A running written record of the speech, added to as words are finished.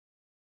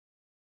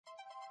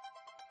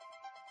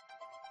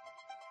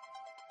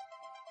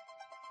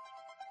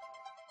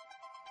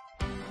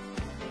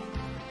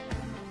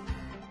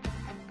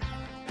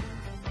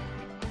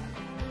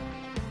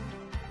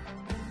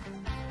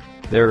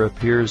There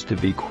appears to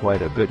be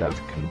quite a bit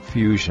of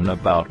confusion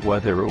about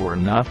whether or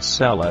not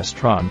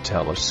Celestron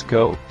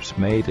telescopes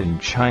made in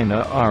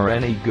China are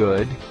any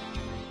good.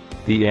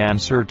 The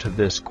answer to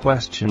this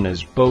question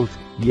is both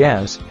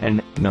yes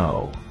and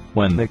no.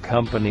 When the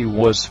company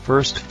was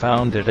first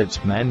founded,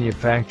 its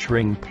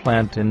manufacturing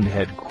plant and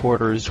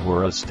headquarters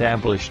were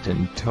established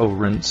in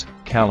Torrance,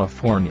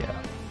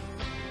 California.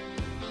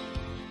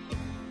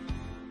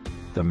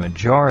 The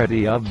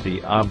majority of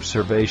the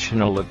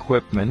observational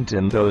equipment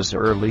in those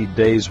early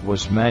days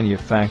was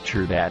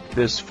manufactured at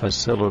this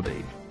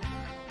facility.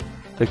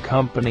 The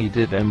company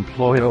did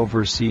employ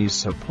overseas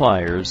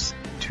suppliers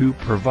to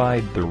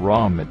provide the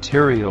raw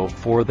material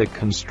for the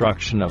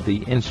construction of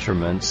the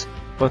instruments,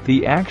 but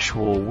the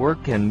actual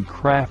work and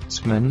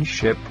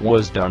craftsmanship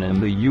was done in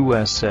the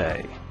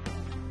USA.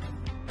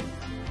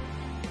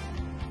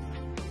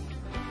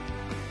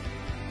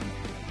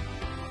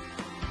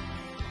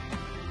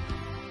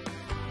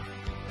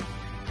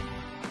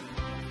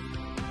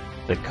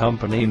 The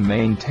company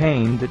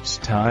maintained its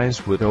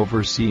ties with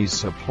overseas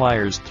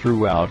suppliers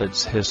throughout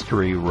its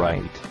history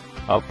right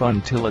up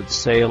until its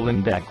sale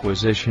and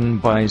acquisition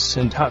by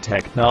Synta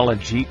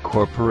Technology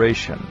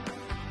Corporation.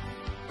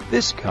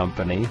 This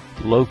company,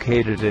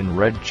 located in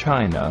Red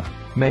China,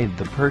 made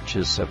the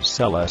purchase of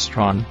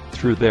Celestron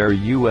through their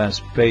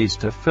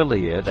US-based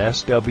affiliate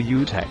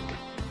SW Tech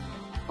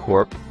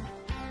Corp.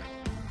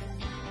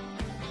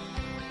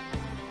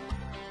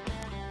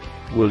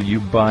 Will you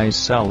buy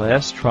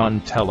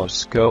Celestron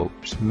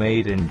telescopes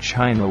made in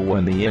China?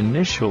 When the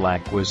initial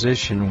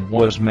acquisition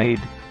was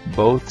made,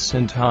 both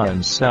Synta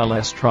and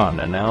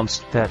Celestron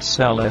announced that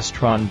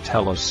Celestron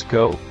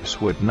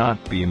telescopes would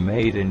not be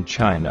made in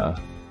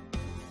China.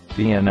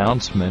 The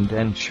announcement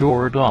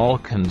ensured all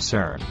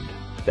concerned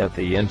that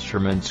the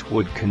instruments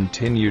would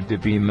continue to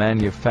be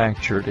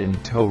manufactured in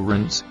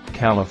Torrance,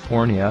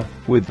 California,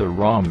 with the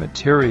raw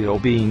material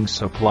being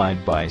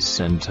supplied by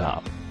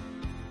Synta.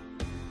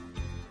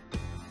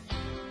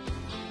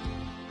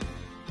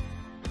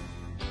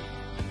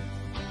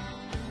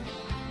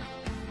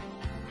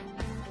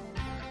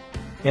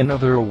 In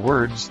other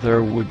words,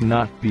 there would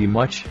not be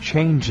much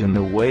change in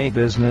the way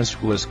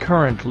business was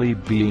currently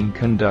being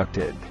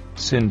conducted,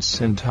 since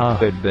Synta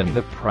had been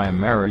the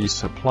primary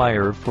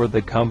supplier for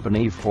the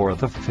company for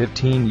the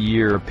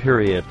 15-year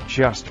period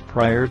just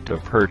prior to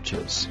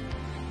purchase.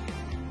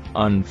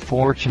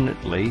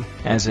 Unfortunately,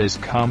 as is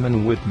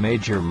common with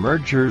major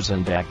mergers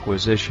and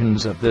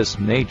acquisitions of this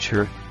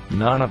nature,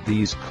 none of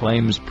these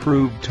claims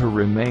proved to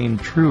remain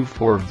true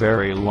for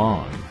very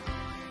long.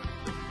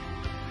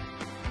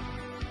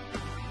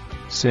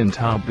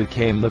 Synta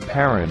became the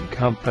parent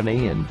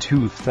company in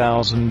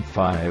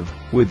 2005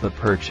 with the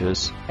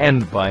purchase,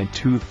 and by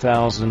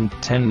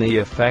 2010 the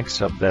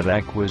effects of that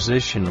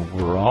acquisition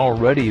were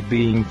already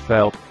being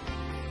felt.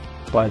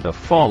 By the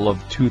fall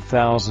of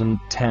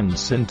 2010,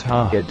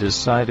 Synta had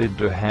decided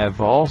to have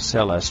all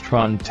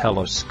Celestron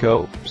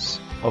telescopes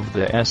of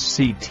the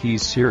SCT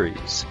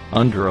series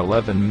under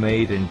 11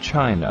 made in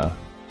China.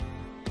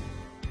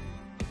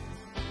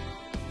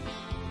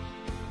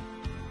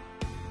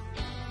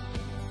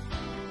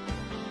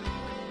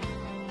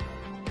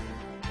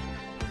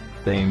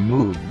 They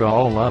moved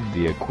all of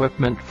the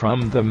equipment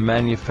from the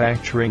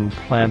manufacturing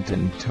plant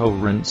in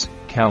Torrance,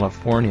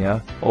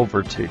 California,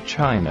 over to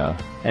China,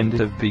 and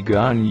have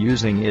begun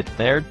using it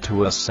there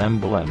to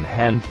assemble and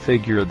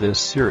hand-figure this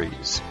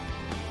series.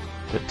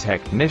 The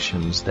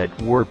technicians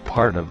that were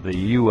part of the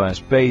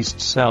US-based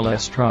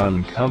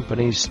Celestron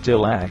company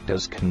still act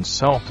as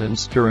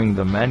consultants during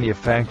the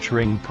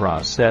manufacturing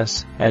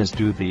process, as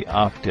do the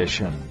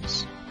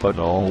opticians. But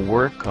all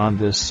work on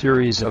this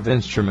series of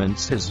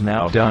instruments is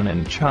now done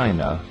in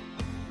China.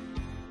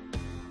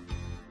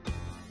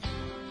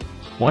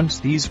 Once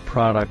these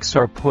products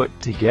are put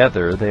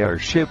together, they are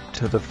shipped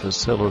to the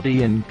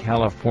facility in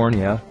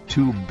California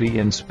to be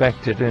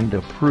inspected and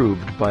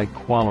approved by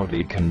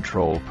quality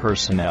control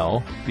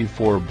personnel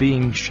before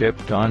being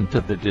shipped on to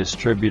the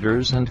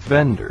distributors and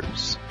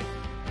vendors.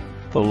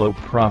 The low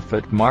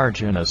profit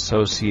margin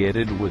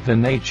associated with the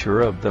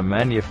nature of the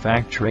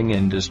manufacturing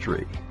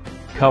industry,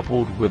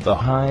 coupled with the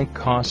high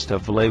cost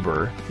of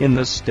labor in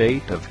the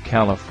state of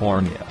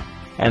California,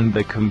 and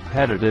the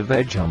competitive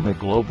edge on the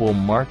global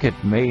market,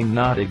 may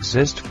not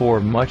exist for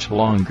much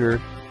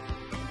longer.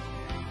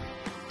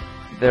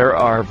 There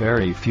are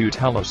very few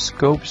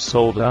telescopes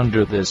sold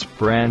under this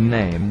brand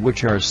name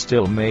which are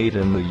still made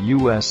in the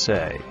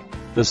USA.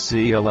 The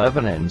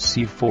C11 and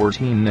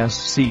C14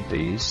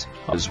 SCTs,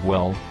 as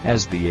well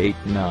as the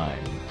 8/9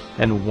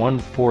 and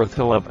 1/4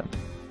 11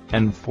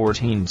 and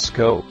 14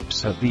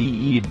 scopes of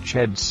the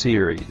EDGED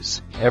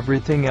series.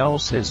 Everything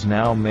else is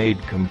now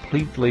made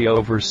completely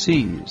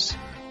overseas.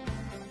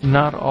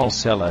 Not all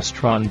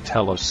Celestron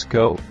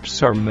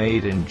telescopes are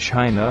made in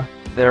China.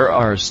 There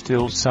are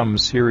still some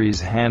series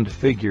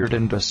hand-figured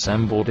and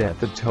assembled at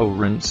the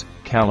Torrance,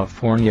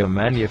 California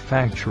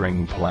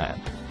manufacturing plant.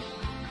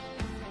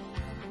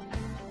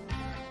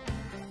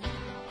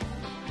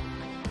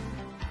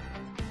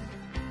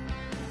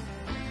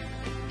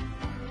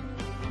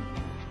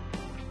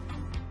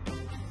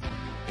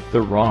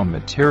 The raw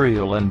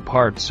material and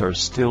parts are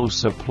still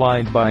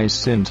supplied by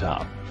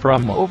Synta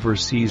from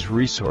overseas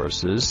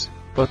resources,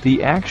 but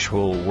the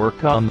actual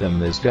work on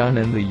them is done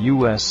in the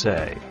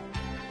USA.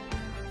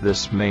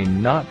 This may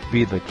not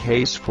be the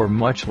case for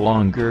much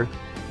longer,